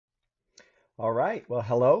All right. Well,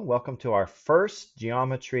 hello. Welcome to our first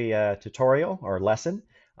geometry tutorial or lesson.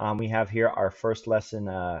 We have here our first lesson,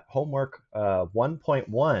 homework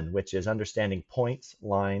 1.1, which is understanding points,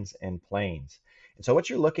 lines, and planes. And so what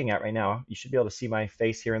you're looking at right now, you should be able to see my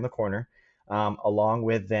face here in the corner, along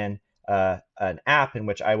with then an app in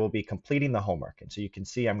which I will be completing the homework. And so you can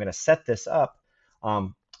see I'm going to set this up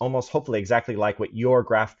almost hopefully exactly like what your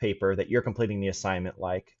graph paper that you're completing the assignment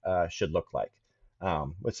like should look like.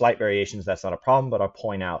 With slight variations, that's not a problem, but I'll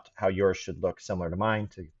point out how yours should look similar to mine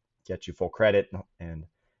to get you full credit and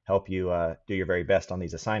help you do your very best on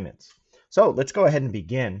these assignments. So let's go ahead and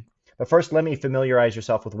begin. But first, let me familiarize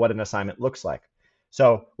yourself with what an assignment looks like.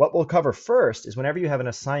 So what we'll cover first is whenever you have an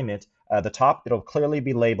assignment, the top, it'll clearly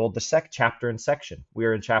be labeled the chapter and section.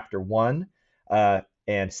 We're in chapter 1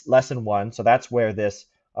 and lesson 1, so that's where this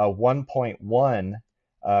 1.1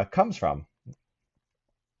 comes from.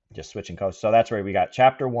 Just switching codes. So that's where we got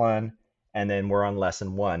chapter 1, and then we're on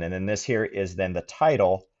lesson 1. And then this here is then the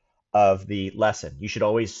title of the lesson. You should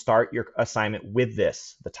always start your assignment with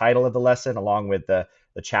this, the title of the lesson, along with the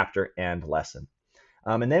chapter and lesson.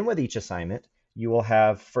 And then with each assignment, you will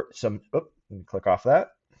have some, let me click off that.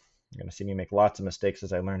 You're going to see me make lots of mistakes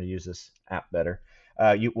as I learn to use this app better.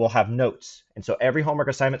 You will have notes. And so every homework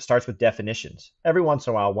assignment starts with definitions. Every once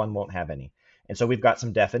in a while, one won't have any. And so we've got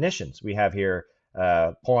some definitions. We have here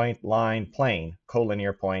point, line, plane,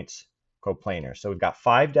 collinear points, coplanar. So we've got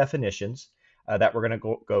 5 definitions that we're going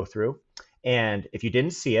to go through. And if you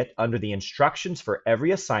didn't see it, under the instructions for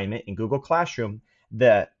every assignment in Google Classroom,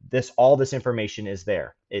 all this information is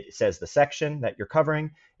there. It says the section that you're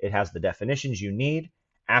covering. It has the definitions you need.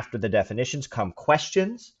 After the definitions come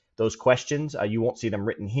questions. Those questions, you won't see them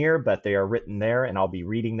written here, but they are written there, and I'll be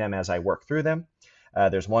reading them as I work through them.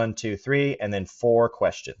 There's 1, 2, 3, and then 4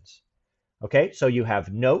 questions. Okay, so you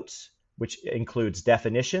have notes, which includes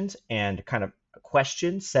definitions and kind of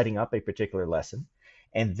questions setting up a particular lesson.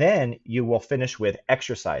 And then you will finish with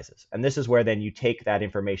exercises. And this is where then you take that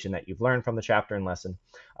information that you've learned from the chapter and lesson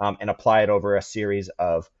and apply it over a series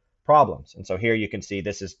of problems. And so here you can see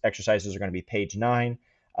this is exercises are going to be page 9,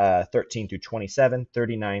 13 through 27,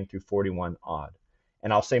 39 through 41 odd.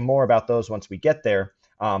 And I'll say more about those once we get there.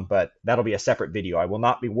 But that'll be a separate video. I will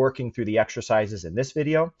not be working through the exercises in this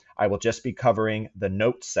video. I will just be covering the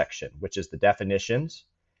notes section, which is the definitions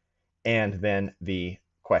and then the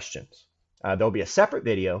questions. There'll be a separate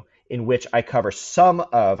video in which I cover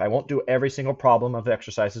I won't do every single problem of the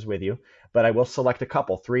exercises with you, but I will select a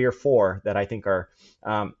couple, 3 or 4 that I think are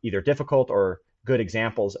either difficult or good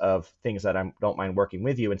examples of things that I don't mind working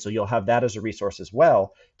with you. And so you'll have that as a resource as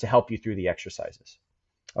well to help you through the exercises.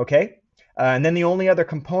 Okay? And then the only other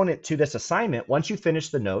component to this assignment, once you finish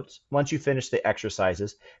the notes, once you finish the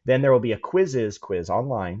exercises, then there will be a quiz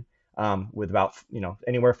online with about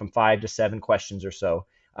anywhere from 5 to 7 questions or so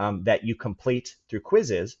that you complete through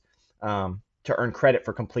quizzes to earn credit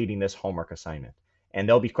for completing this homework assignment. And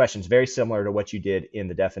there'll be questions very similar to what you did in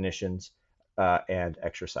the definitions and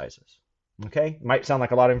exercises. Okay, might sound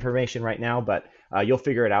like a lot of information right now, but you'll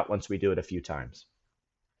figure it out once we do it a few times.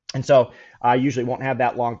 And so I usually won't have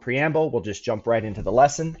that long preamble. We'll just jump right into the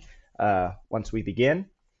lesson once we begin.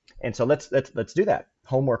 And so let's do that.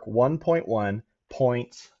 Homework 1.1,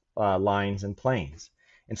 points, lines, and planes.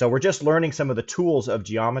 And so we're just learning some of the tools of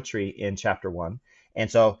geometry in chapter 1.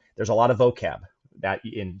 And so there's a lot of vocab that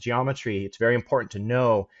in geometry, it's very important to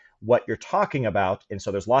know what you're talking about. And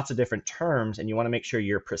so there's lots of different terms, and you want to make sure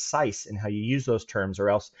you're precise in how you use those terms, or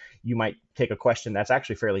else you might take a question that's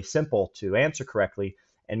actually fairly simple to answer correctly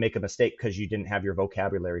and make a mistake because you didn't have your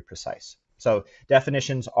vocabulary precise. So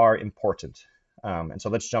definitions are important. And so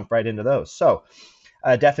let's jump right into those. So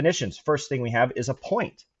definitions, first thing we have is a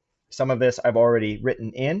point. Some of this I've already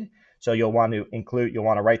written in. So you'll want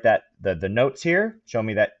to write that, the notes here. Show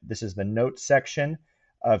me that this is the notes section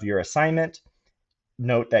of your assignment.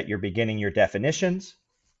 Note that you're beginning your definitions.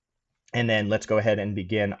 And then let's go ahead and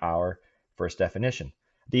begin our first definition.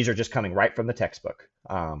 These are just coming right from the textbook.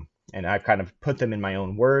 And I've kind of put them in my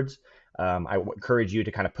own words. I encourage you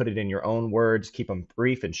to kind of put it in your own words, keep them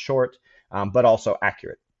brief and short, but also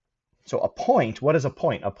accurate. So a point, what is a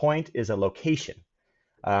point? A point is a location.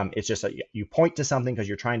 It's just you point to something because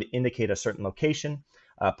you're trying to indicate a certain location.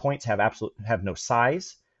 Points have no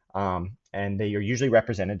size, and they are usually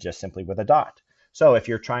represented just simply with a dot. So if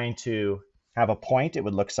you're trying to have a point, it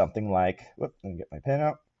would look something like, let me get my pen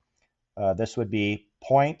out. This would be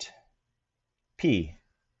point P.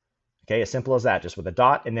 Okay, as simple as that, just with a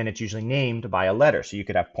dot, and then it's usually named by a letter. So you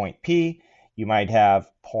could have point P, you might have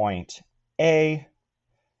point A,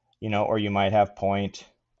 or you might have point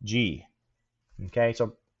G. Okay,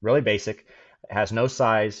 so really basic. It has no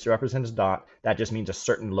size, represents a dot. That just means a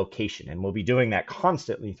certain location. And we'll be doing that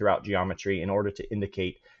constantly throughout geometry in order to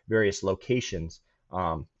indicate various locations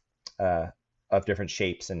of different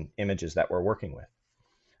shapes and images that we're working with.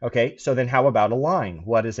 Okay, so then how about a line?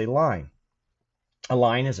 What is a line? A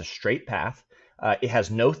line is a straight path. It has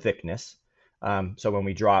no thickness. So when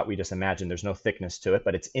we draw it, we just imagine there's no thickness to it,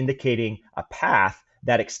 but it's indicating a path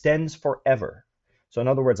that extends forever. So in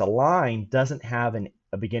other words, a line doesn't have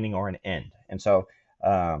a beginning or an end. And so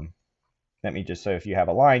let me just say, if you have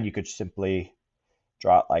a line, you could simply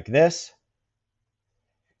draw it like this.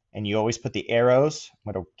 And you always put the arrows.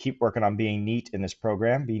 I'm going to keep working on being neat in this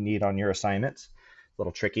program. Be neat on your assignments. A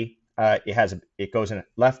little tricky. It goes in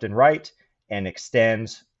left and right and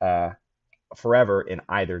extends forever in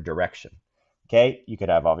either direction. Okay, you could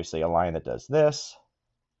have obviously a line that does this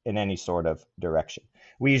in any sort of direction.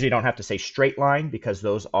 We usually don't have to say straight line because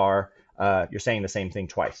those are, you're saying the same thing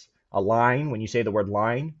twice. A line, when you say the word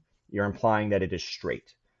line, you're implying that it is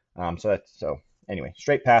straight. So anyway,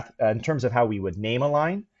 straight path. In terms of how we would name a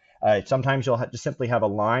line, sometimes you'll just simply have a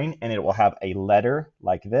line and it will have a letter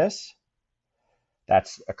like this.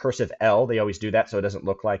 That's a cursive L. They always do that so it doesn't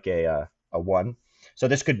look like a 1. So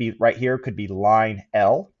this could be right here, could be line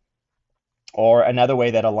L. Or another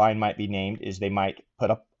way that a line might be named is they might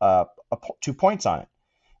put up 2 points on it.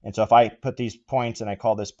 And so if I put these points and I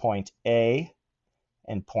call this point A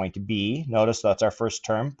and point B, notice that's our first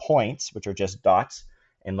term, points, which are just dots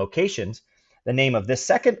and locations. The name of this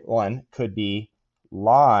second one could be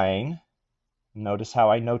line, notice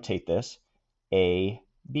how I notate this,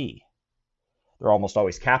 AB. They're almost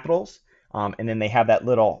always capitals, and then they have that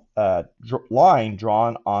little line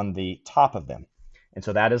drawn on the top of them. And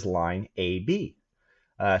so that is line AB.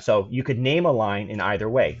 So you could name a line in either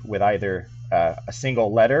way, with either a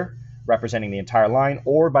single letter representing the entire line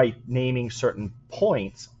or by naming certain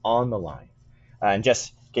points on the line. And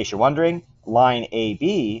just in case you're wondering, line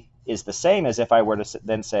AB is the same as if I were to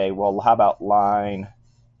then say, well, how about line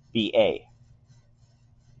BA?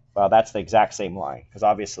 Well, that's the exact same line because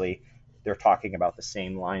obviously they're talking about the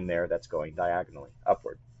same line there that's going diagonally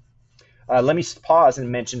upward. Let me pause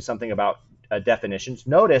and mention something about definitions.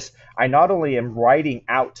 Notice I not only am writing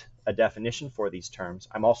out a definition for these terms,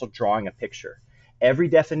 I'm also drawing a picture. Every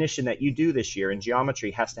definition that you do this year in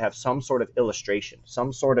geometry has to have some sort of illustration,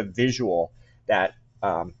 some sort of visual that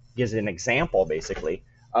gives an example, basically,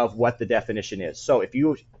 of what the definition is. So if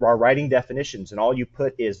you are writing definitions and all you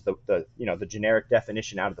put is the generic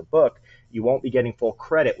definition out of the book, you won't be getting full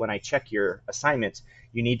credit when I check your assignments.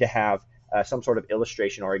 You need to have some sort of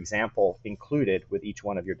illustration or example included with each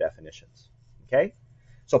one of your definitions. Okay?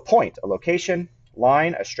 So point, a location,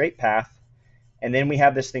 line, a straight path, and then we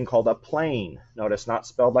have this thing called a plane. Notice not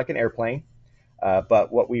spelled like an airplane,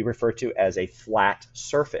 but what we refer to as a flat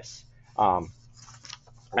surface.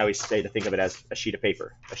 I always say to think of it as a sheet of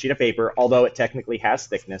paper. A sheet of paper, although it technically has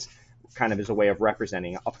thickness, kind of is a way of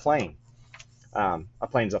representing a plane. A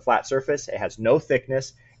plane is a flat surface. It has no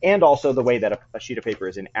thickness. And also the way that a sheet of paper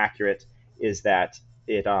is inaccurate is that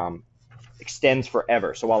it extends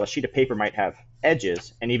forever. So while a sheet of paper might have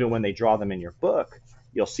edges, and even when they draw them in your book,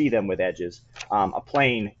 you'll see them with edges, a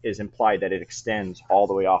plane is implied that it extends all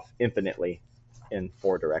the way off infinitely in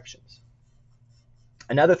 4 directions.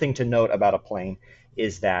 Another thing to note about a plane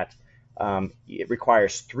is that it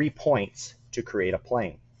requires 3 points to create a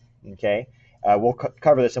plane. Okay, we'll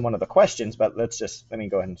cover this in one of the questions, but let me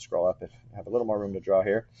go ahead and scroll up if I have a little more room to draw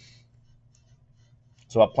here.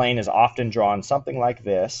 So a plane is often drawn something like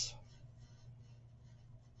this,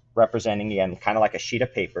 representing, again, kind of like a sheet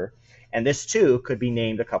of paper. And this too could be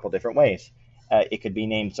named a couple different ways. It could be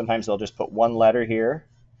named, sometimes they'll just put one letter here,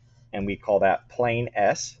 and we call that plane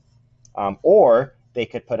S. Or they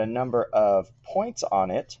could put a number of points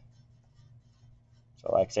on it.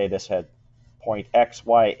 So like say this had point X,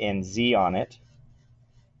 Y, and Z on it.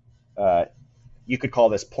 You could call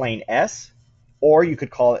this plane S, or you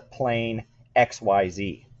could call it plane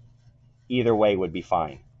XYZ. Either way would be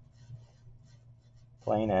fine.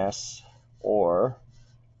 Plane S or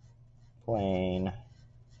plane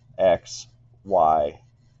X, Y,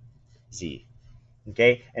 Z.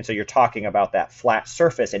 Okay, and so you're talking about that flat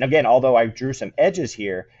surface. And again, although I drew some edges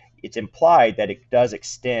here, it's implied that it does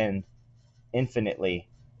extend infinitely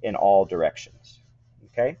in all directions.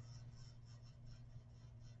 Okay,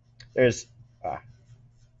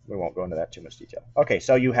 we won't go into that too much detail. Okay,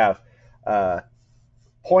 so you have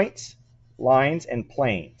points, lines, and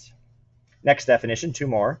planes. Next definition, 2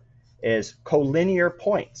 more, is collinear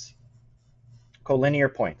points.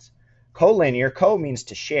 Collinear points. Collinear, co means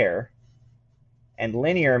to share, and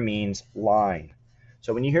linear means line.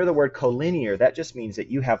 So when you hear the word collinear, that just means that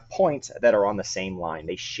you have points that are on the same line.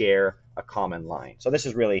 They share a common line. So this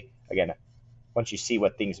is really, again, once you see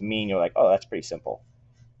what things mean, you're like, oh, that's pretty simple.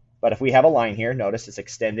 But if we have a line here, notice it's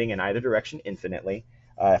extending in either direction infinitely.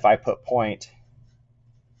 If I put point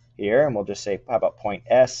here, and we'll just say, how about point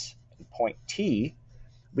S and point T,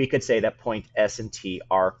 we could say that point S and T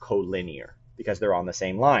are collinear because they're on the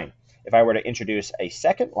same line. If I were to introduce a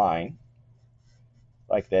second line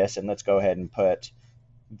like this, and let's go ahead and put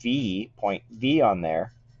V, point V on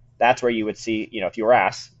there, that's where you would see, if you were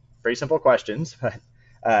asked, very simple questions, but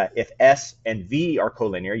if S and V are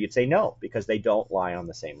collinear, you'd say no, because they don't lie on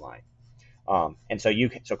the same line. And so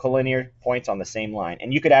collinear points on the same line.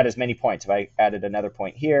 And you could add as many points. If I added another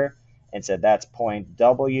point here and said that's point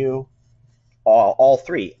W, all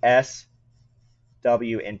three, S,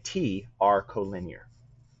 W, and T are collinear.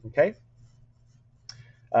 Okay?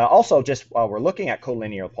 Also, just while we're looking at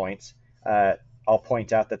collinear points, I'll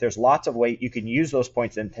point out that there's lots of ways you can use those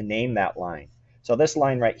points then to name that line. So this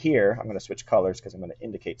line right here, I'm going to switch colors because I'm going to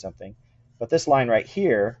indicate something, but this line right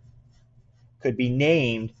here could be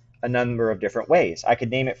named a number of different ways. I could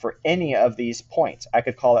name it for any of these points. I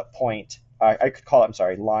could call it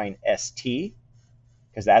line ST,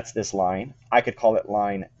 because that's this line. I could call it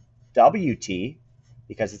line WT,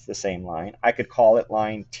 because it's the same line. I could call it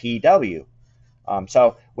line TW.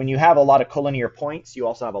 So when you have a lot of collinear points, you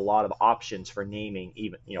also have a lot of options for naming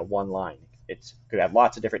even one line. It could have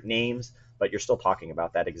lots of different names, but you're still talking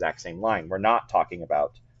about that exact same line. We're not talking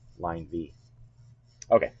about line V.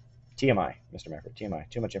 Okay, TMI, Mr. Mefford, TMI,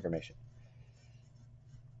 too much information.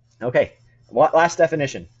 Okay, last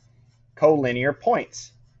definition, collinear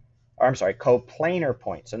points. Or I'm sorry, coplanar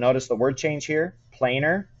points. So notice the word change here,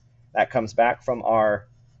 planar, that comes back from our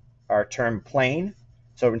term plane.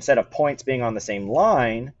 So instead of points being on the same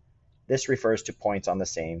line, this refers to points on the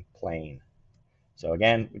same plane. So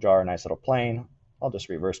again, we draw our nice little plane. I'll just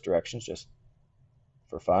reverse directions just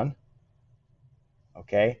for fun.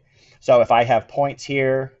 Okay, so if I have points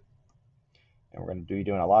here, and we're going to be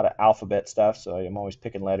doing a lot of alphabet stuff, so I'm always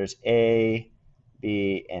picking letters A,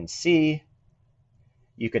 B, and C.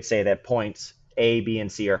 You could say that points A, B,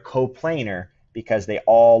 and C are coplanar because they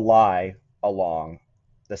all lie along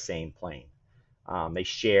the same plane. They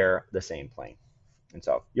share the same plane. And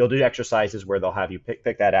so you'll do exercises where they'll have you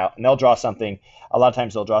pick that out, and they'll draw something. A lot of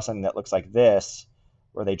times they'll draw something that looks like this,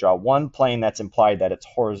 where they draw one plane that's implied that it's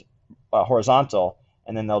horizontal,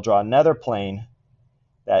 and then they'll draw another plane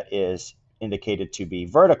that is indicated to be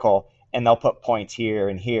vertical, and they'll put points here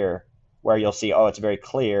and here where you'll see, oh, it's very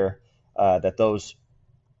clear that those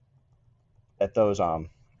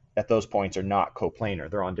points are not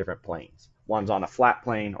coplanar. They're on different planes. One's on a flat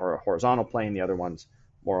plane or a horizontal plane. The other one's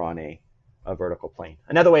more on a vertical plane.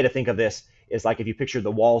 Another way to think of this is like if you picture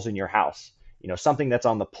the walls in your house. Something that's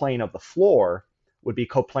on the plane of the floor would be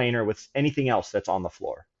coplanar with anything else that's on the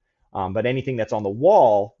floor. But anything that's on the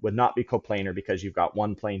wall would not be coplanar because you've got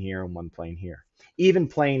one plane here and one plane here. Even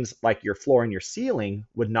planes like your floor and your ceiling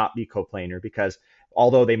would not be coplanar because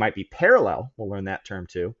although they might be parallel, we'll learn that term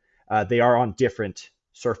too, they are on different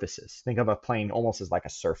surfaces. Think of a plane almost as like a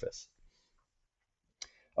surface.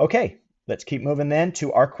 Okay, let's keep moving then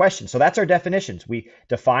to our questions. So that's our definitions. We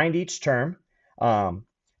defined each term, and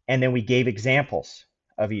then we gave examples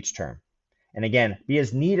of each term. And again, be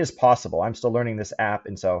as neat as possible. I'm still learning this app,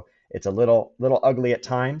 and so it's a little ugly at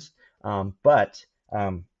times, but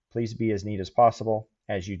please be as neat as possible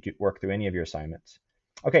as you work through any of your assignments.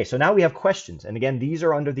 Okay, so now we have questions. And again, these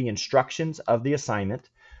are under the instructions of the assignment.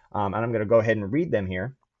 And I'm going to go ahead and read them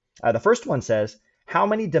here. The first one says, how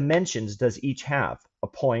many dimensions does each have? A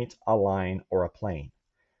point, a line, or a plane?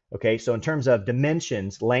 Okay, so in terms of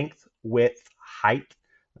dimensions, length, width, height,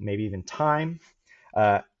 maybe even time,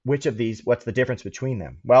 which of these, what's the difference between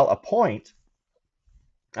them? Well, a point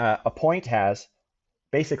has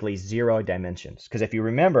basically 0 dimensions. Because if you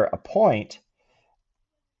remember, a point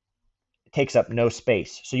takes up no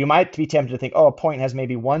space. So you might be tempted to think, oh, a point has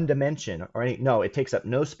maybe 1 dimension. No, it takes up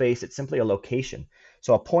no space. It's simply a location.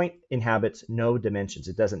 So a point inhabits no dimensions.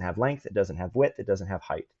 It doesn't have length. It doesn't have width. It doesn't have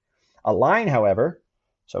height. A line, however,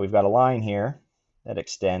 so we've got a line here that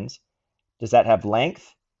extends. Does that have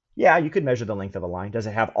length? Yeah, you could measure the length of a line. Does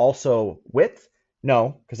it have also width?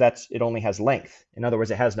 No, because it only has length. In other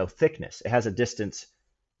words, it has no thickness. It has a distance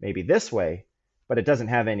maybe this way, but it doesn't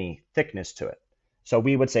have any thickness to it. So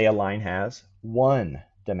we would say a line has 1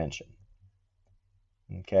 dimension.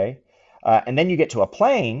 Okay, and then you get to a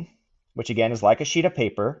plane, which again is like a sheet of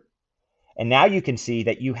paper. And now you can see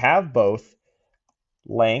that you have both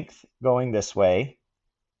length going this way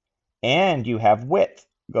and you have width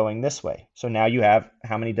going this way. So now you have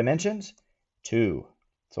how many dimensions? 2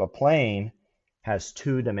 So a plane has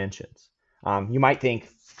 2 dimensions. You might think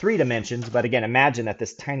 3 dimensions, but again, imagine that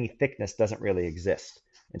this tiny thickness doesn't really exist.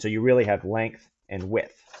 And so you really have length and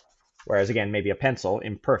width. Whereas again, maybe a pencil,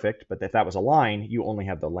 imperfect, but if that was a line, you only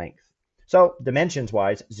have the length. So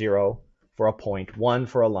dimensions-wise, 0 for a point, 1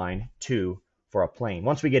 for a line, 2 for a plane.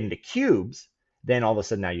 Once we get into cubes, then all of a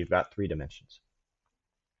sudden now you've got 3 dimensions.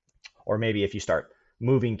 Or maybe if you start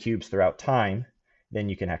moving cubes throughout time, then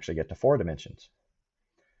you can actually get to 4 dimensions.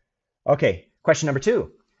 Okay, question number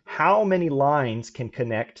 2. How many lines can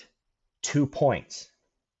connect 2 points?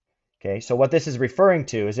 Okay, so what this is referring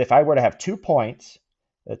to is if I were to have 2 points,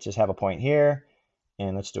 let's just have a point here,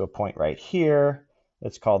 and let's do a point right here.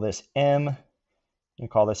 Let's call this M, and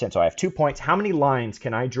call this N. So I have 2 points. How many lines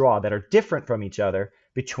can I draw that are different from each other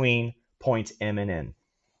between points M and N?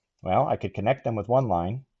 Well, I could connect them with one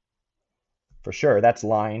line. For sure, that's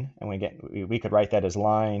line, and we could write that as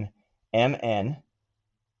line MN.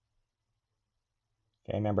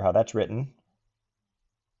 Okay, remember how that's written.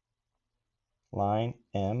 Line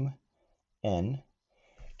MN.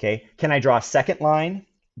 Okay, can I draw a second line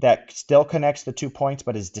that still connects the 2 points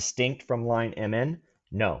but is distinct from line MN?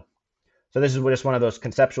 No. So this is just one of those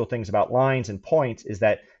conceptual things about lines and points, is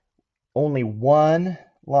that only one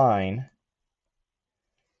line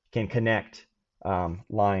can connect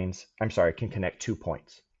can connect 2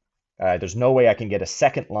 points. There's no way I can get a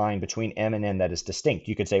second line between M and N that is distinct.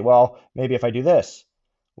 You could say, well, maybe if I do this.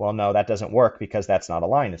 Well, no, that doesn't work because that's not a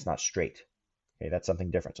line. It's not straight. Okay, that's something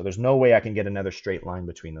different. So there's no way I can get another straight line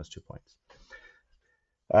between those 2 points.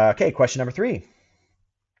 Okay, question number 3.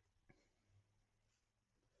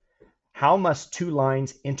 How must 2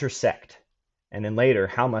 lines intersect? And then later,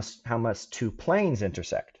 how must 2 planes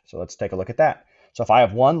intersect? So let's take a look at that. So if I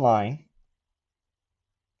have one line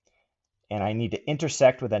and I need to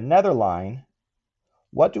intersect with another line,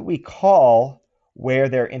 what do we call where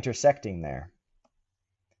they're intersecting there?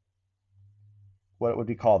 What would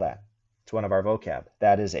we call that? It's one of our vocab.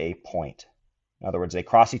 That is a point. In other words, they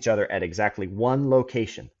cross each other at exactly one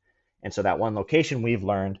location. And so that one location we've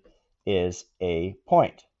learned is a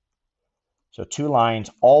point. So 2 lines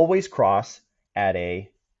always cross at a,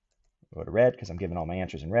 go to red because I'm giving all my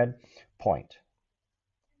answers in red, point.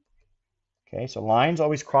 Okay, so lines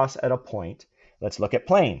always cross at a point. Let's look at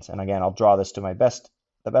planes. And again, I'll draw this to the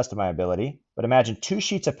best of my ability. But imagine 2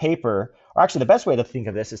 sheets of paper, or actually the best way to think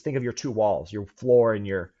of this is think of your 2 walls, your floor and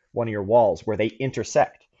one of your walls where they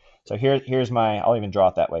intersect. So here's I'll even draw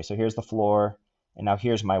it that way. So here's the floor, and now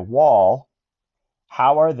here's my wall.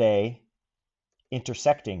 How are they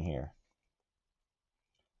intersecting here?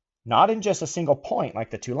 Not in just a single point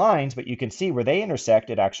like the 2 lines, but you can see where they intersect,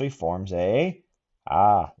 it actually forms a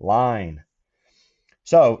line.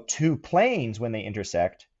 So 2 planes, when they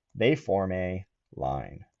intersect, they form a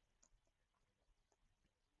line.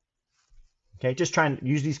 Okay, just trying to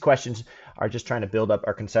use these questions are just trying to build up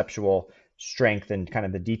our conceptual strength and kind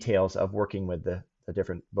of the details of working with the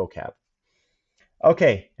different vocab.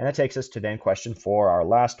 Okay, and that takes us to then question 4, our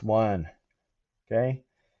last one. Okay,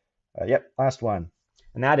 yep, last one.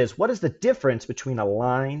 And that is, what is the difference between a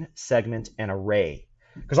line, segment, and array?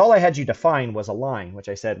 Because all I had you define was a line, which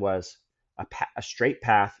I said was a straight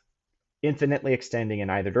path infinitely extending in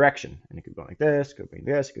either direction. And it could go like this, could be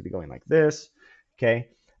this, it could be going like this. Okay,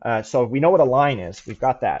 so we know what a line is. We've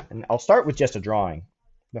got that. And I'll start with just a drawing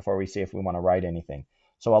before we see if we want to write anything.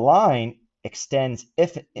 So a line extends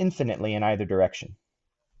infinitely in either direction.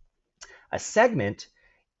 A segment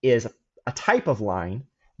is a type of line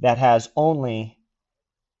that has endpoints.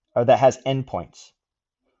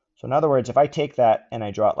 So in other words, if I take that and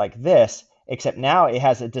I draw it like this, except now it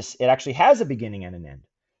actually has a beginning and an end.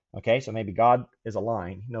 Okay, so maybe God is a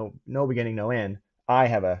line, no beginning, no end. I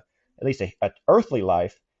have at least an earthly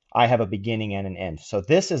life, I have a beginning and an end. So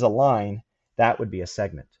this is a line, that would be a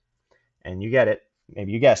segment. And you get it,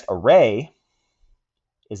 maybe you guessed, array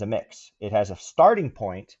is a mix. It has a starting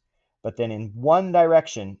point, but then in one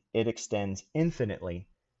direction, it extends infinitely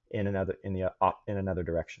in another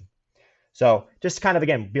direction. So just kind of,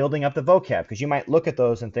 again, building up the vocab, because you might look at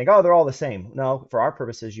those and think, oh, they're all the same. No, for our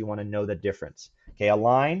purposes, you want to know the difference. Okay, a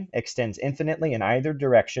line extends infinitely in either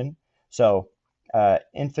direction. So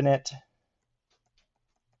infinite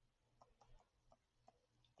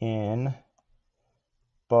in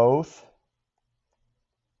both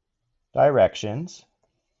directions.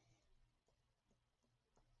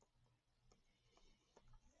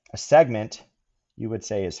 A segment, you would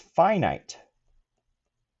say, is finite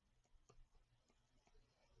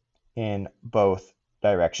in both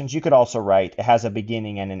directions. You could also write it has a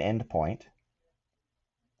beginning and an end point.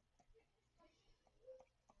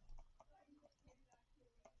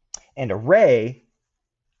 And array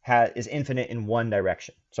is infinite in one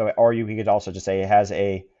direction. So, or you could also just say it has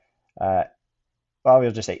a, well,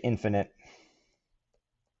 we'll just say infinite.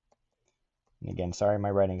 And again, sorry,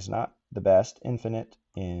 my writing's not the best. Infinite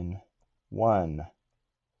in one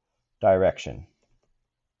direction.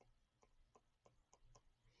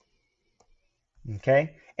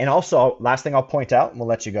 Okay. And also, last thing I'll point out, and we'll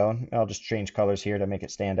let you go. I'll just change colors here to make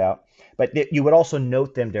it stand out. But you would also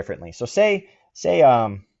note them differently. So say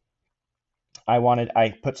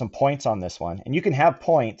I put some points on this one, and you can have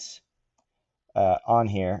points on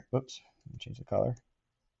here. Oops, let me change the color.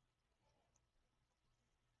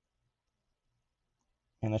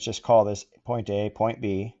 And let's just call this point A, point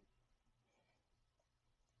B.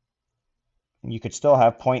 And you could still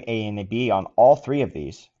have point A and a B on all three of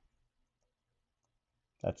these.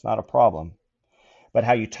 That's not a problem. But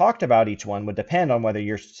how you talked about each one would depend on whether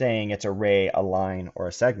you're saying it's a ray, a line, or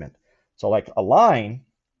a segment. So like a line,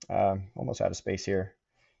 almost out of space here.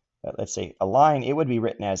 But let's say a line, it would be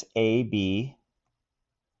written as AB,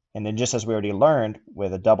 and then just as we already learned,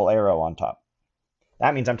 with a double arrow on top.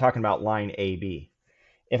 That means I'm talking about line AB.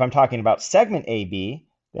 If I'm talking about segment AB,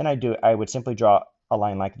 then I would simply draw a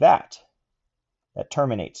line like that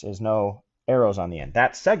terminates. There's no arrows on the end.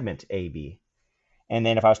 That's segment AB. And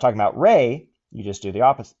then if I was talking about ray, you just do the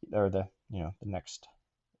opposite, or the next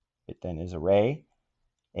bit then is a ray,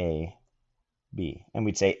 A, B. And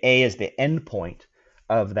we'd say A is the end point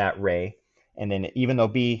of that ray. And then even though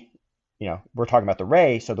B, we're talking about the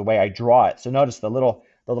ray, so the way I draw it. So notice the little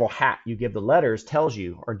hat you give the letters tells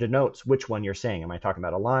you or denotes which one you're saying. Am I talking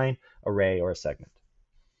about a line, a ray, or a segment?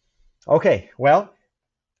 Okay, well,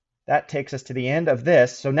 that takes us to the end of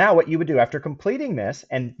this. So now what you would do after completing this,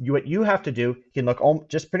 and what you have to do can look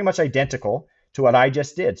just pretty much identical to what I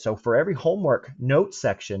just did. So for every homework note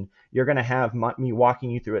section, you're going to have me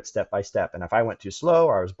walking you through it step by step. And if I went too slow,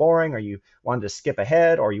 or I was boring, or you wanted to skip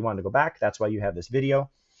ahead, or you wanted to go back, that's why you have this video.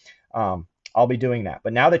 I'll be doing that.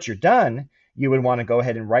 But now that you're done, you would want to go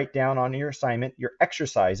ahead and write down on your assignment your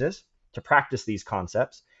exercises to practice these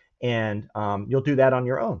concepts. And you'll do that on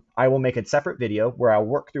your own. I will make a separate video where I'll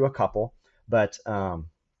work through a couple, but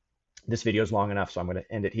this video is long enough, so I'm going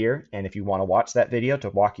to end it here. And if you want to watch that video to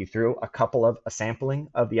walk you through a sampling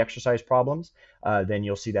of the exercise problems, then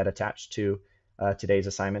you'll see that attached to today's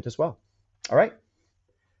assignment as well. All right.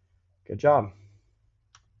 Good job.